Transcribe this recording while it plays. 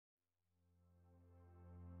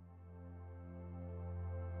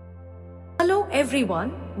Hello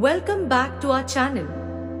everyone, welcome back to our channel.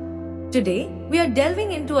 Today, we are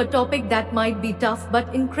delving into a topic that might be tough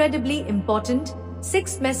but incredibly important: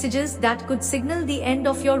 6 messages that could signal the end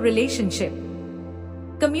of your relationship.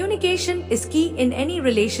 Communication is key in any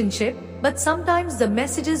relationship, but sometimes the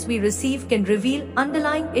messages we receive can reveal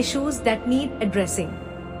underlying issues that need addressing.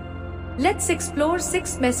 Let's explore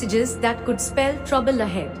 6 messages that could spell trouble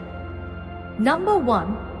ahead. Number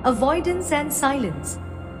 1. Avoidance and silence.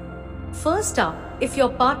 First up, if your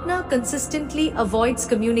partner consistently avoids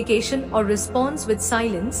communication or responds with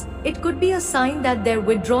silence, it could be a sign that they're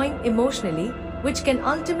withdrawing emotionally, which can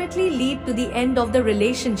ultimately lead to the end of the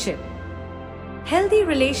relationship. Healthy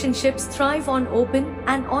relationships thrive on open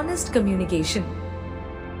and honest communication.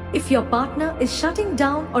 If your partner is shutting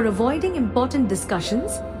down or avoiding important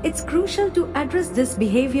discussions, it's crucial to address this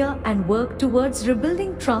behavior and work towards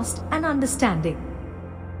rebuilding trust and understanding.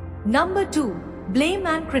 Number 2. Blame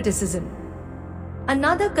and criticism.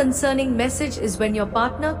 Another concerning message is when your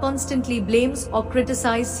partner constantly blames or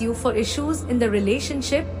criticizes you for issues in the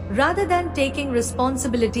relationship rather than taking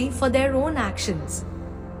responsibility for their own actions.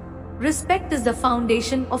 Respect is the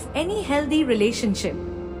foundation of any healthy relationship.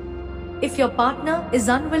 If your partner is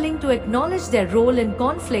unwilling to acknowledge their role in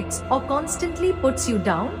conflicts or constantly puts you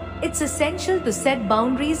down, it's essential to set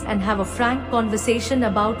boundaries and have a frank conversation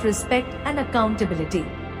about respect and accountability.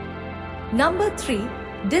 Number 3.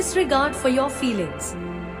 Disregard for your feelings.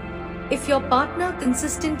 If your partner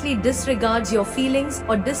consistently disregards your feelings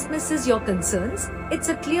or dismisses your concerns, it's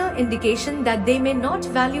a clear indication that they may not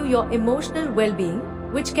value your emotional well-being,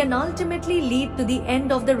 which can ultimately lead to the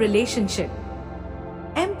end of the relationship.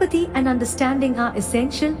 Empathy and understanding are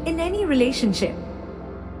essential in any relationship.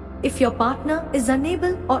 If your partner is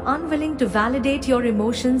unable or unwilling to validate your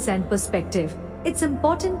emotions and perspective, it's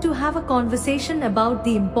important to have a conversation about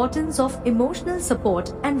the importance of emotional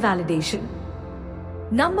support and validation.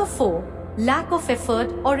 Number 4. Lack of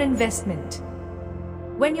effort or investment.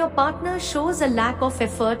 When your partner shows a lack of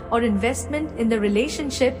effort or investment in the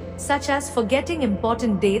relationship, such as forgetting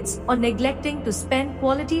important dates or neglecting to spend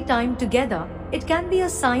quality time together, it can be a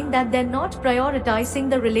sign that they're not prioritizing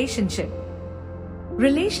the relationship.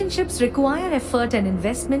 Relationships require effort and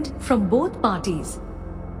investment from both parties.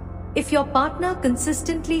 If your partner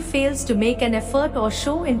consistently fails to make an effort or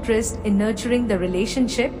show interest in nurturing the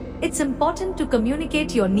relationship, it's important to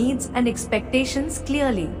communicate your needs and expectations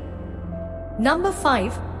clearly. Number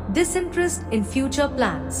 5. Disinterest in future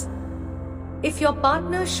plans. If your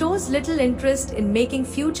partner shows little interest in making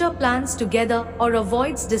future plans together or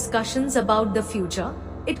avoids discussions about the future,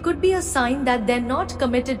 it could be a sign that they're not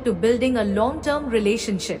committed to building a long-term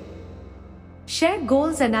relationship. Shared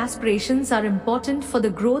goals and aspirations are important for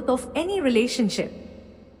the growth of any relationship.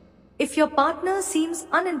 If your partner seems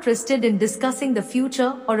uninterested in discussing the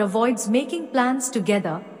future or avoids making plans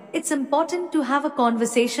together, it's important to have a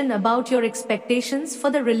conversation about your expectations for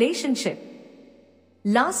the relationship.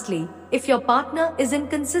 Lastly, if your partner is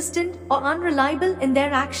inconsistent or unreliable in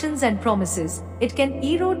their actions and promises, it can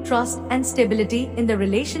erode trust and stability in the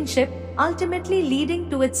relationship, ultimately leading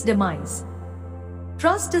to its demise.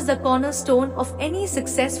 Trust is the cornerstone of any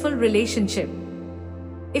successful relationship.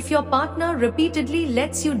 If your partner repeatedly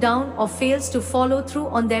lets you down or fails to follow through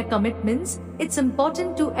on their commitments, it's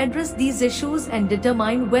important to address these issues and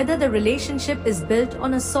determine whether the relationship is built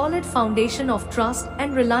on a solid foundation of trust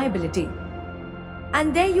and reliability.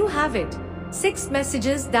 And there you have it, 6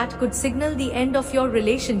 messages that could signal the end of your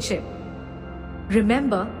relationship.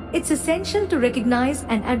 Remember, it's essential to recognize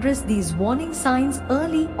and address these warning signs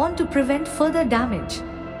early on to prevent further damage.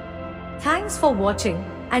 Thanks for watching,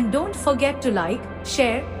 and don't forget to like,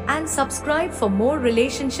 share, and subscribe for more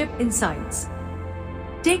relationship insights.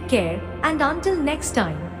 Take care, and until next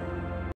time.